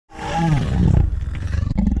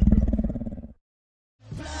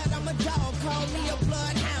I'm a dog, call me a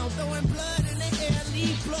bloodhound, throwing blood in the air,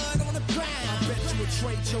 leave blood on the ground. I bet you would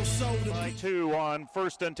trade your soul to by 2 on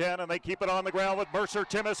 1st and 10, and they keep it on the ground with Mercer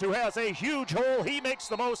Timmis, who has a huge hole. He makes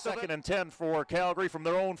the most of it. 2nd and 10 for Calgary from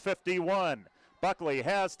their own 51. Buckley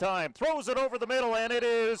has time, throws it over the middle, and it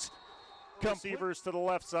is receivers to the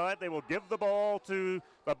left side. They will give the ball to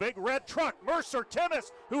the big red truck, Mercer Timmis,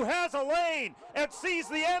 who has a lane and sees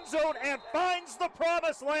the end zone and finds the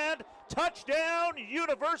promised land. Touchdown,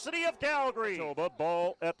 University of Calgary. Manitoba,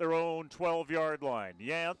 ball at their own 12-yard line.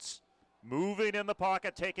 Yance moving in the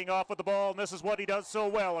pocket, taking off with the ball, and this is what he does so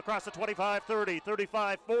well. Across the 25-30,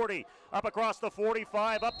 35-40, up across the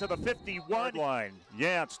 45, up to the 51 line.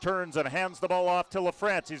 Yance turns and hands the ball off to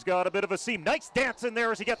LaFrance. He's got a bit of a seam. Nice dance in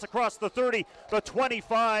there as he gets across the 30, the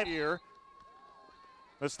 25 here.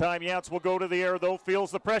 This time Yance will go to the air, though,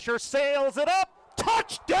 feels the pressure, sails it up.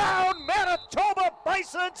 Touchdown, Manitoba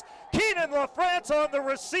Bisons! Keenan LaFrance on the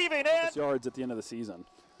receiving end. Yards at the end of the season.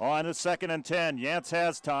 On the 2nd and 10, Yance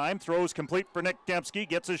has time, throws complete for Nick Dembski,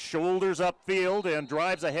 gets his shoulders upfield and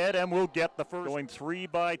drives ahead and will get the first. Going 3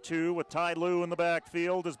 by 2 with Ty Lue in the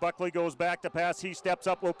backfield as Buckley goes back to pass. He steps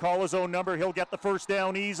up, will call his own number. He'll get the first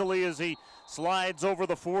down easily as he slides over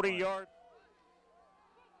the 40-yard.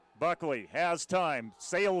 Buckley has time,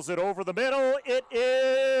 sails it over the middle. It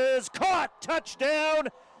is caught. Touchdown,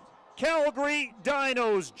 Calgary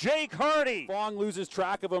Dinos. Jake Hardy. Fong loses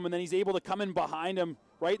track of him, and then he's able to come in behind him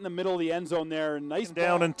right in the middle of the end zone there. Nice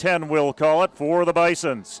down ball. and 10, we'll call it, for the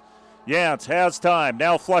Bisons. Yance has time,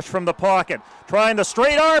 now flush from the pocket. Trying the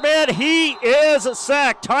straight arm, and he is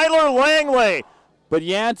sacked. Tyler Langley. But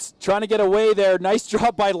Yance trying to get away there. Nice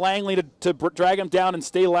job by Langley to drag him down and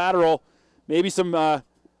stay lateral. Maybe some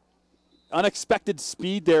unexpected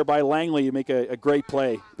speed there by Langley to make a great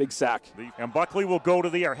play. Big sack. And Buckley will go to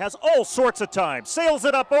the air. Has all sorts of time. Sails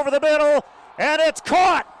it up over the middle, and it's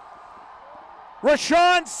caught.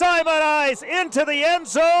 Rashawn Simonize into the end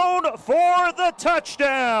zone for the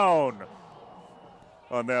touchdown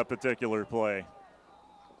on that particular play.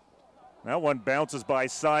 That one bounces by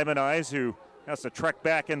Simonize, who has to trek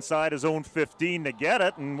back inside his own 15 to get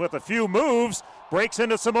it, and with a few moves, breaks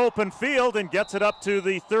into some open field and gets it up to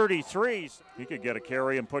the 33. He could get a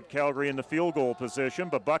carry and put Calgary in the field goal position,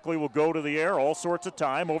 but Buckley will go to the air, all sorts of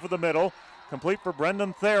time, over the middle. Complete for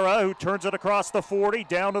Brendan Thera, who turns it across the 40,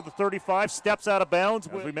 down to the 35, steps out of bounds.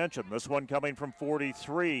 As we mentioned, this one coming from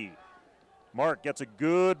 43. Mark gets a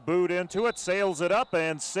good boot into it, sails it up,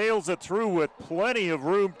 and sails it through with plenty of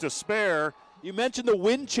room to spare. You mentioned the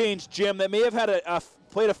wind change, Jim. That may have had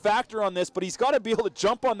played a factor on this, but he's got to be able to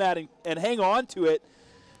jump on that and hang on to it.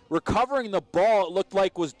 Recovering the ball, it looked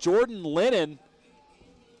like was Jordan Lennon.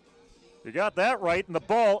 You got that right, and the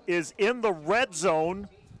ball is in the red zone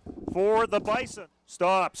for the Bison.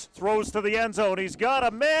 Stops, throws to the end zone. He's got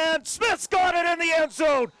a man. Smith's got it in the end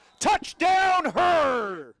zone. Touchdown,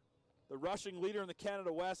 Hurd! The rushing leader in the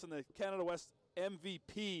Canada West and the Canada West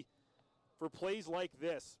MVP for plays like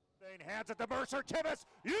this. Hands it to Mercer Timmis.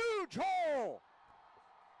 Huge hole.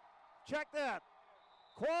 Check that.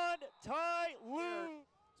 Quan Tai Lue.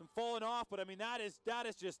 Some falling off, but I mean that is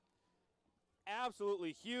just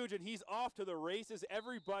absolutely huge, and he's off to the races.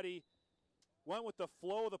 Everybody went with the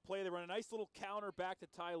flow of the play. They run a nice little counter back to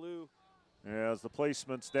Ty Lue. As the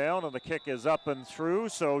placement's down and the kick is up and through,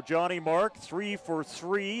 so Johnny Mark 3 for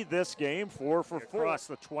 3 this game, 4 for 4 across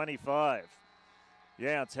the 25.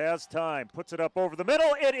 Yance has time, puts it up over the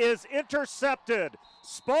middle. It is intercepted.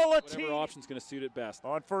 Spalletti. Whatever option's going to suit it best.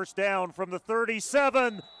 On first down from the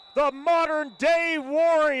 37, the modern-day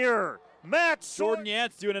warrior, Matt Jordan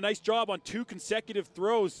Yance doing a nice job on 2 consecutive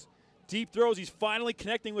throws, deep throws. He's finally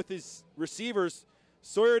connecting with his receivers.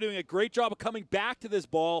 Sawyer doing a great job of coming back to this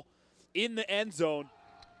ball in the end zone.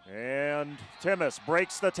 And Timmis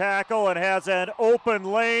breaks the tackle and has an open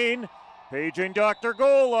lane. Paging Dr.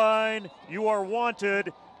 Goal Line, you are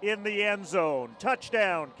wanted in the end zone.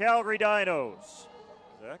 Touchdown, Calgary Dinos.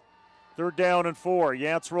 3rd down and 4.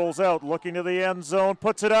 Yance rolls out, looking to the end zone,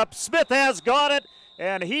 puts it up. Smith has got it,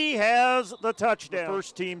 and he has the touchdown. The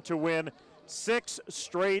first team to win 6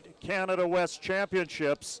 straight Canada West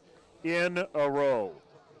championships in a row.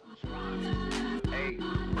 Hey,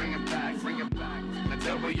 bring it back, bring it back. Now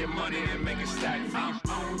double your money and make it stack. I'm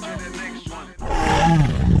on to the next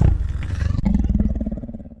one.